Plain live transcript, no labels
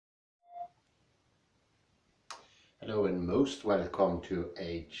Hello and most welcome to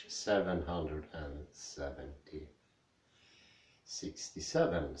age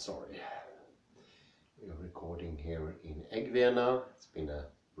 767, sorry. We're recording here in Eggvena. It's been a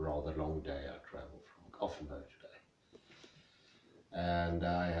rather long day. I traveled from Gothenburg today. And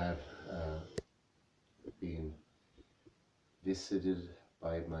I have been visited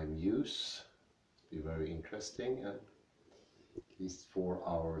by my muse. It's been very interesting, and at least 4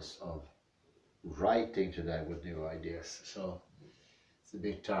 hours of writing today with new ideas, so it's a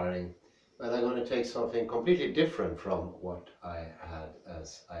bit tiring, but I'm going to take something completely different from what I had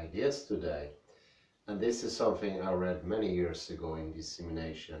as ideas today, and this is something I read many years ago in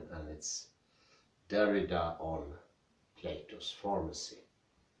Dissemination, and it's Derrida on Plato's Pharmacy.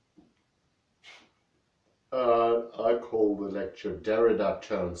 I call the lecture Derrida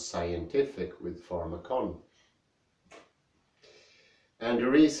Turns Scientific with Pharmacon, and the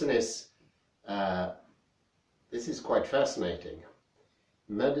reason is this is quite fascinating.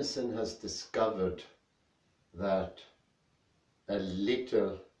 Medicine has discovered that a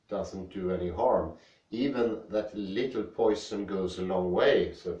little doesn't do any harm. Even that little poison goes a long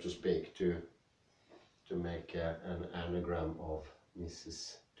way, so to speak, to make an anagram of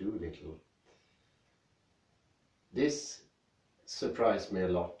Mrs. Doolittle. This surprised me a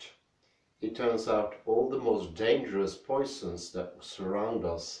lot. It turns out all the most dangerous poisons that surround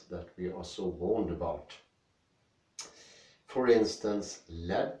us, that we are so warned about. For instance,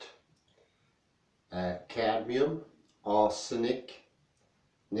 lead, cadmium, arsenic,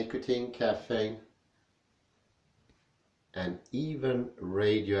 nicotine, caffeine, and even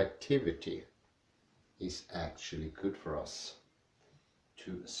radioactivity is actually good for us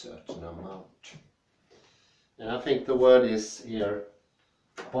to a certain amount. And I think the word is here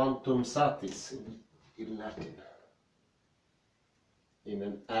quantum satis in Latin, in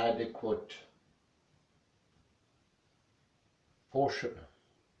an adequate portion.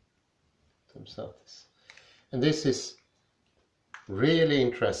 Quantum satis. And this is really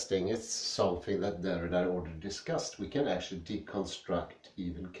interesting. It's something that Derrida already discussed. We can actually deconstruct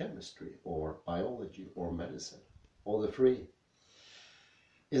even chemistry or biology or medicine, all the three.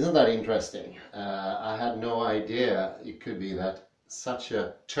 Isn't that interesting? I had no idea it could be that such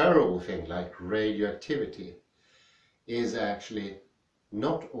a terrible thing like radioactivity is actually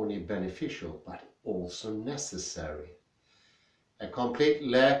not only beneficial but also necessary. A complete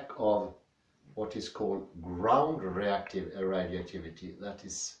lack of what is called ground reactive radioactivity, that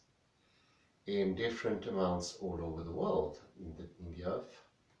is in different amounts all over the world, in the earth.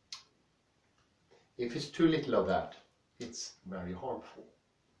 If it's too little of that, it's very harmful.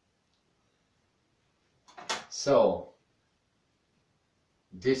 So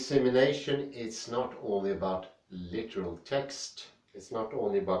dissemination is not only about literal text, it's not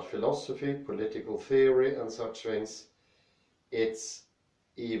only about philosophy, political theory and such things, it's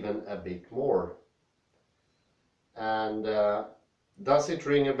even a bit more. And does it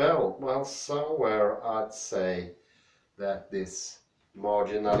ring a bell? Well, somewhere I'd say that this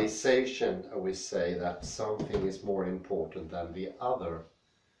marginalization, we say that something is more important than the other,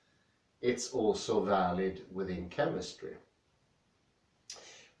 it's also valid within chemistry.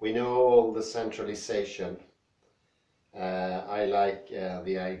 We know all the centralization. I like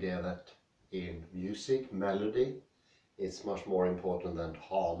the idea that in music, melody, it's much more important than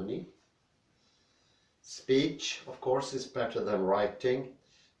harmony. Speech, of course, is better than writing.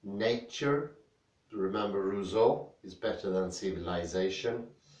 Nature, remember Rousseau, is better than civilization.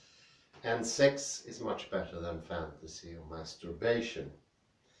 And sex is much better than fantasy or masturbation.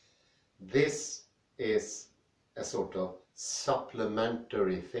 This is a sort of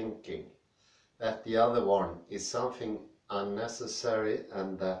supplementary thinking, that the other one is something unnecessary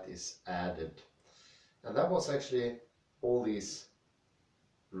and that is added. And that was actually, all these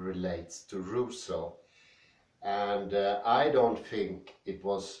relates to Rousseau. And I don't think it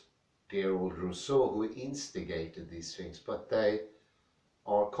was dear old Rousseau who instigated these things, but they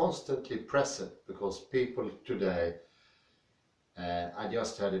are constantly present because people today, I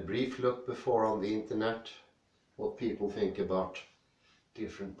just had a brief look before on the internet, what people think about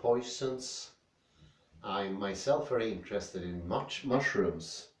different poisons. I'm myself very interested in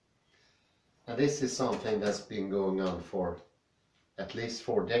mushrooms. And this is something that's been going on for at least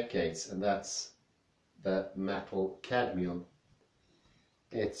 4 decades, and that's the metal cadmium.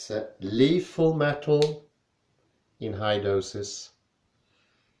 It's a lethal metal in high doses,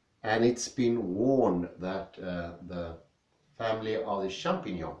 and it's been warned that the family of the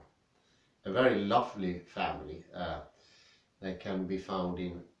champignon, a very lovely family, they can be found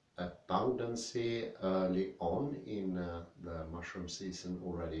in abundance early on in the mushroom season,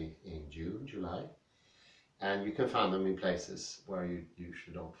 already in June, July, And you can find them in places where you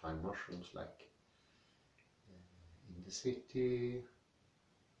usually don't find mushrooms, like in the city,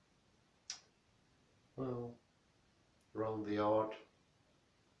 well, around the yard,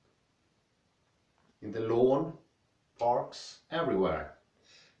 in the lawn, parks, everywhere.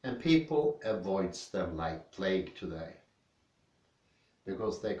 And people avoid them like plague today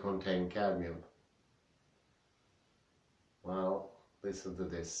because they contain cadmium. Well, listen to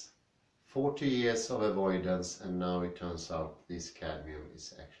this. 40 years of avoidance, and now it turns out this cadmium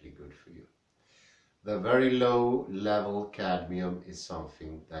is actually good for you. The very low level cadmium is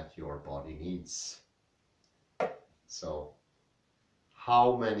something that your body needs. So,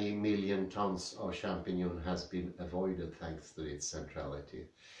 how many million tons of champignon has been avoided thanks to its centrality?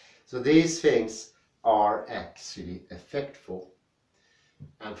 So these things are actually effectful.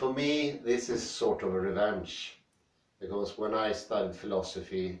 And for me, this is sort of a revenge. Because when I studied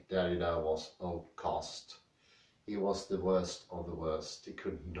philosophy, Derrida was outcast. He was the worst of the worst. He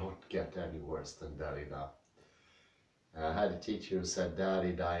could not get any worse than Derrida. I had a teacher who said,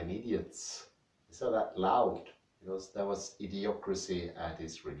 Derrida and idiots. He said that loud, because there was idiocracy at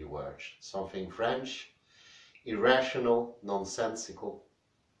its really worst. Something French, irrational, nonsensical.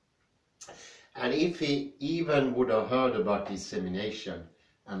 And if he even would have heard about dissemination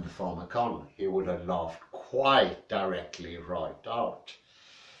and the pharmacon, he would have laughed quite directly right out.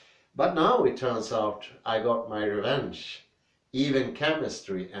 But now it turns out I got my revenge. Even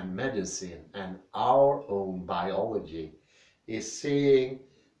chemistry and medicine and our own biology is seeing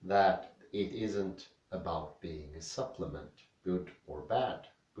that it isn't about being a supplement, good or bad,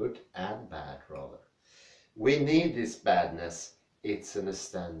 good and bad rather. We need this badness. It's an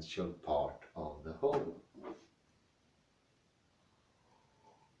essential part of the whole.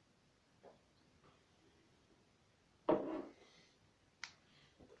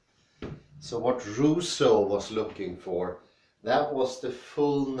 So what Rousseau was looking for, that was the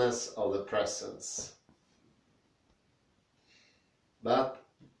fullness of the presence. But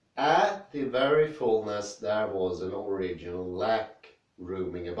at the very fullness there was an original lack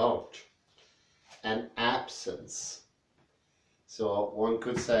roaming about, an absence. So one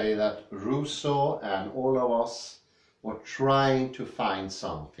could say that Rousseau and all of us were trying to find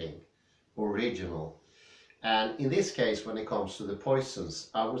something original. And in this case, when it comes to the poisons,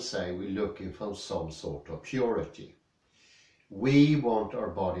 I would say we're looking for some sort of purity. We want our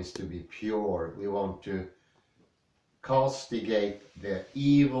bodies to be pure. We want to castigate the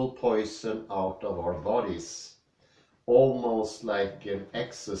evil poison out of our bodies. Almost like an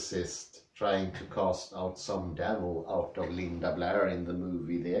exorcist trying to cast out some devil out of Linda Blair in the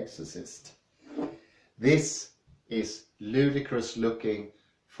movie The Exorcist. This is ludicrous looking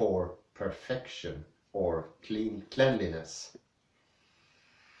for perfection or cleanliness.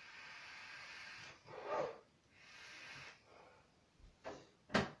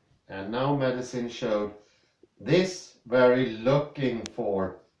 And now medicine showed this very looking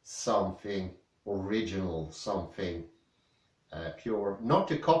for something original, something pure,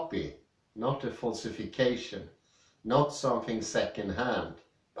 not a copy, not a falsification, not something second-hand,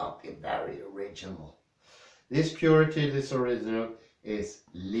 but the very original. This purity, this original, is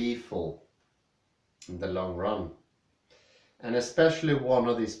lethal in the long run. And especially one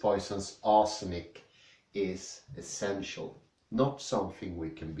of these poisons, arsenic, is essential, not something we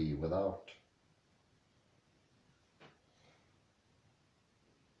can be without.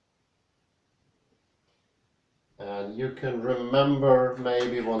 And you can remember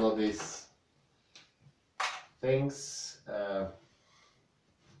maybe one of these things. We'll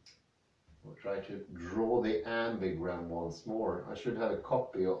try to draw the ambigram once more. I should have a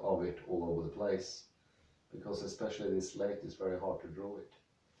copy of it all over the place, because especially this slate is very hard to draw it.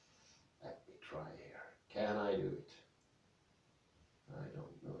 Let me try here. Can I do it? I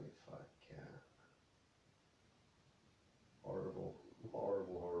don't know if I can. Horrible,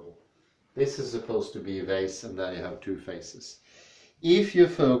 horrible, horrible. This is supposed to be a vase, and then you have two faces. If you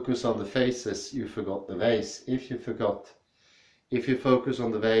focus on the faces, you forgot the vase. If you focus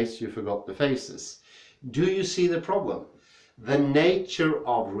on the vase, you forgot the faces. Do you see the problem? The nature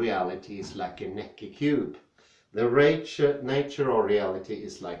of reality is like a Necker cube. The nature of reality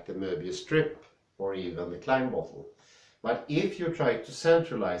is like the Möbius strip, or even the Klein bottle. But if you try to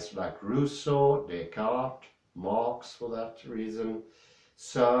centralize, like Rousseau, Descartes, Marx for that reason,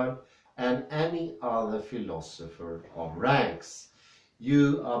 Searle, and any other philosopher of ranks,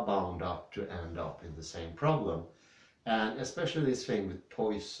 you are bound up to end up in the same problem. And especially this thing with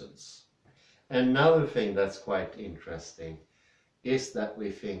poisons. Another thing that's quite interesting is that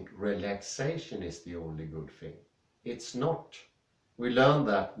we think relaxation is the only good thing. It's not. We learn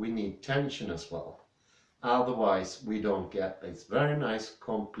that we need tension as well. Otherwise, we don't get this very nice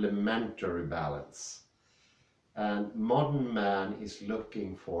complementary balance. And modern man is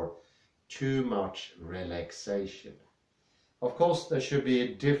looking for too much relaxation. Of course, there should be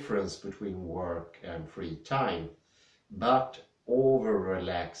a difference between work and free time, but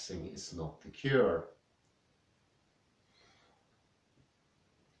over-relaxing is not the cure.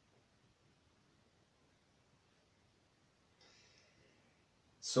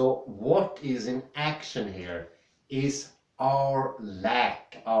 So what is in action here is our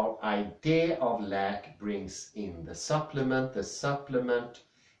lack. Our idea of lack brings in the supplement. The supplement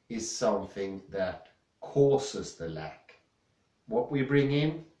is something that causes the lack. What we bring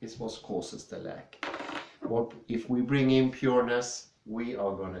in is what causes the lack. If we bring in pureness, we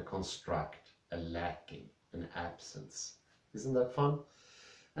are going to construct a lacking, an absence. Isn't that fun?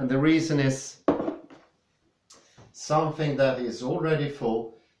 And the reason is something that is already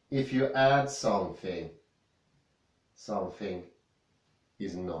full. If you add something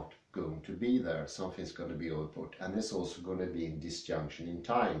is not going to be there. Something's going to be overput, and it's also going to be in disjunction in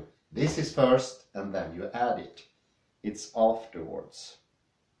time. This is first, and then you add it. It's afterwards.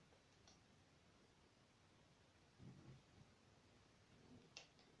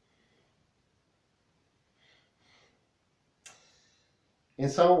 In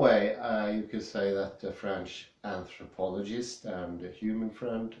some way, you could say that the French anthropologist and human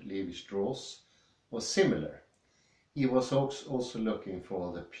friend Lévi-Strauss was similar. He was also looking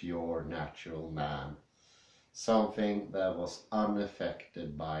for the pure natural man, something that was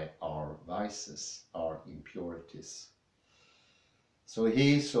unaffected by our vices, our impurities. So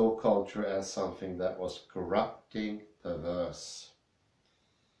he saw culture as something that was corrupting, perverse.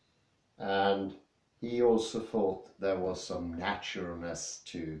 And he also thought there was some naturalness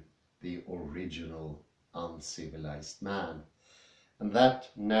to the original uncivilized man. And that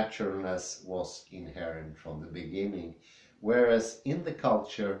naturalness was inherent from the beginning, whereas in the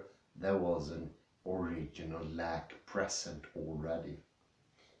culture there was an original lack present already.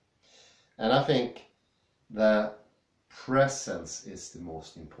 And I think the presence is the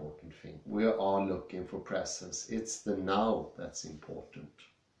most important thing. We are looking for presence. It's the now that's important.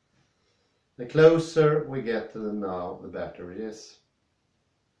 The closer we get to the now, the better it is.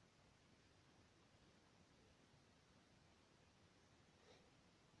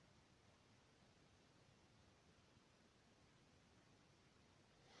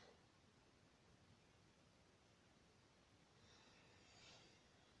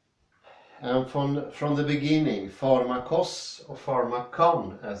 And from the beginning, pharmakos or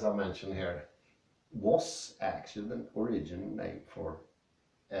pharmakon, as I mentioned here, was actually the original name for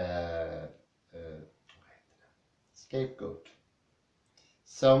scapegoat.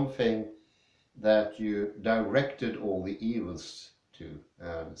 Something that you directed all the evils to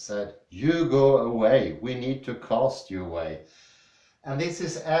and said, you go away, we need to cast you away. And this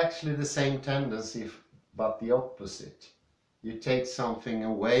is actually the same tendency, but the opposite. You take something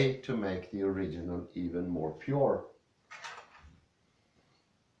away to make the original even more pure.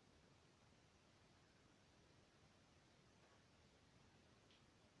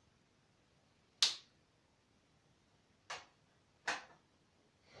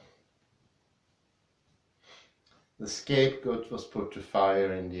 The scapegoat was put to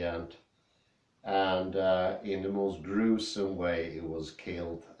fire in the end, and in the most gruesome way it was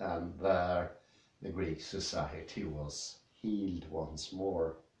killed, and there the Greek society was healed once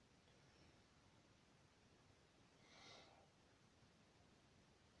more.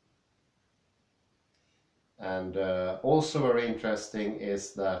 And also very interesting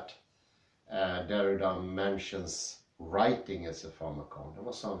is that Derrida mentions writing as a pharmakon. It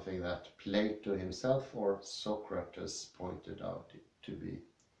was something that Plato himself or Socrates pointed out it to be.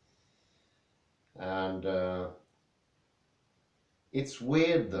 And it's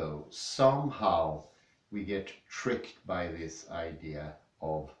weird though, somehow we get tricked by this idea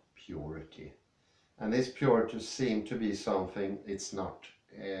of purity. And this purity seems to be something it's not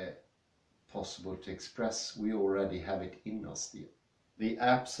possible to express. We already have it in us. The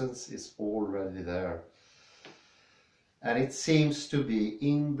absence is already there. And it seems to be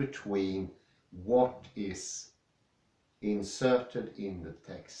in between what is inserted in the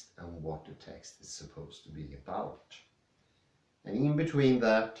text and what the text is supposed to be about. And in between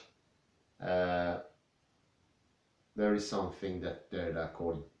that, there is something that Derrida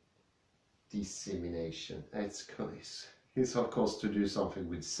called dissemination. It's of course to do something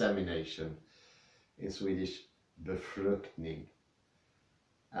with semination, in Swedish befruktning.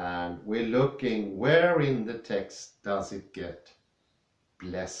 And we're looking where in the text does it get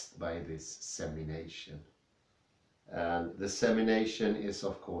blessed by this semination. And dissemination is,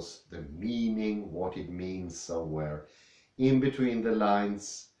 of course, the meaning, what it means somewhere in between the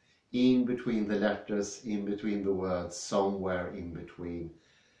lines, in between the letters, in between the words, somewhere in between.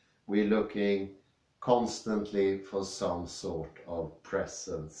 We're looking constantly for some sort of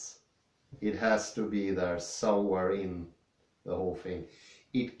presence. It has to be there somewhere in the whole thing.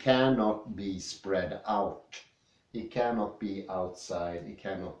 It cannot be spread out. It cannot be outside. It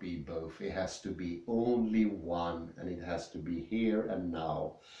cannot be both. It has to be only one, and it has to be here and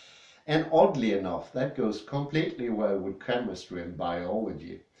now. And oddly enough, that goes completely well with chemistry and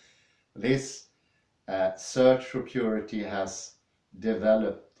biology. This search for purity has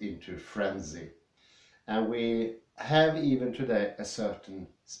developed into frenzy. And we have even today a certain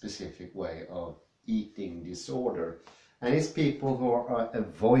specific way of eating disorder. And it's people who are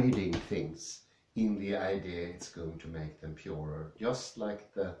avoiding things in the idea it's going to make them purer. Just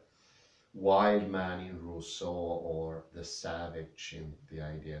like the wild man in Rousseau or the savage in the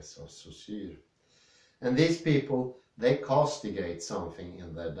ideas of Saussure. And these people, they castigate something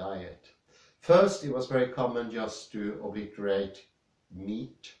in their diet. First, it was very common just to obliterate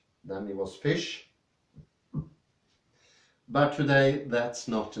meat. Then it was fish. But today, that's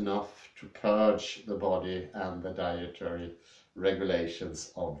not enough to purge the body and the dietary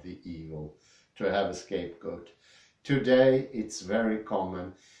regulations of the evil, to have a scapegoat. Today, it's very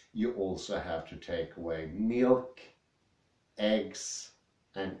common. You also have to take away milk, eggs,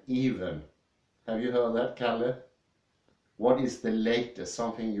 and even, have you heard that, Kalle? What is the latest,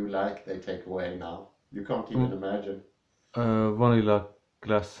 something you like, they take away now? You can't even imagine. Vanilla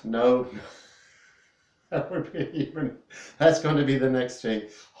glass. No, that would be even, that's going to be the next thing.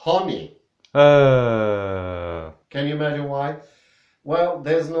 Honey. Can you imagine why? Well,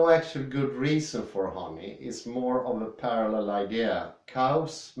 there's no actual good reason for honey. It's more of a parallel idea.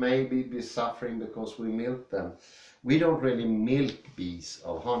 Cows maybe be suffering because we milk them. We don't really milk bees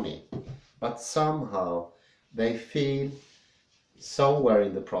of honey, but somehow they feel somewhere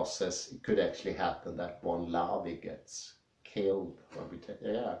in the process it could actually happen that one larvae gets killed.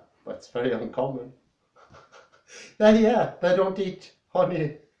 Yeah, but it's very uncommon. Yeah, they don't eat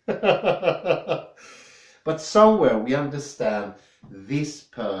honey. But somewhere we understand this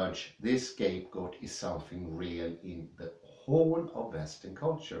purge, this scapegoat is something real in the whole of Western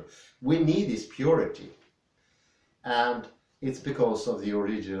culture. We need this purity. And it's because of the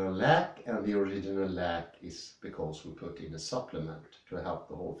original lack, and the original lack is because we put in a supplement to help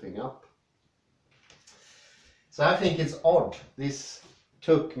the whole thing up. So I think it's odd. This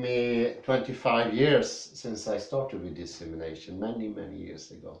took me 25 years since I started with dissemination, many years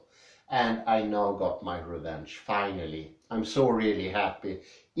ago. And I now got my revenge, finally. I'm so really happy.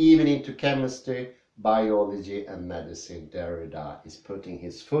 Even into chemistry, biology and medicine, Derrida is putting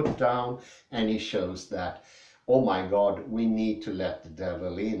his foot down, and he shows that, oh my God, we need to let the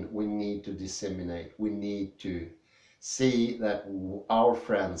devil in. We need to disseminate. We need to see that our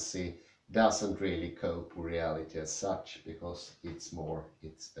frenzy doesn't really cope with reality as such, because it's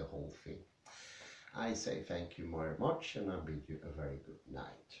the whole thing. I say thank you very much, and I bid you a very good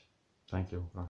night. Thank you.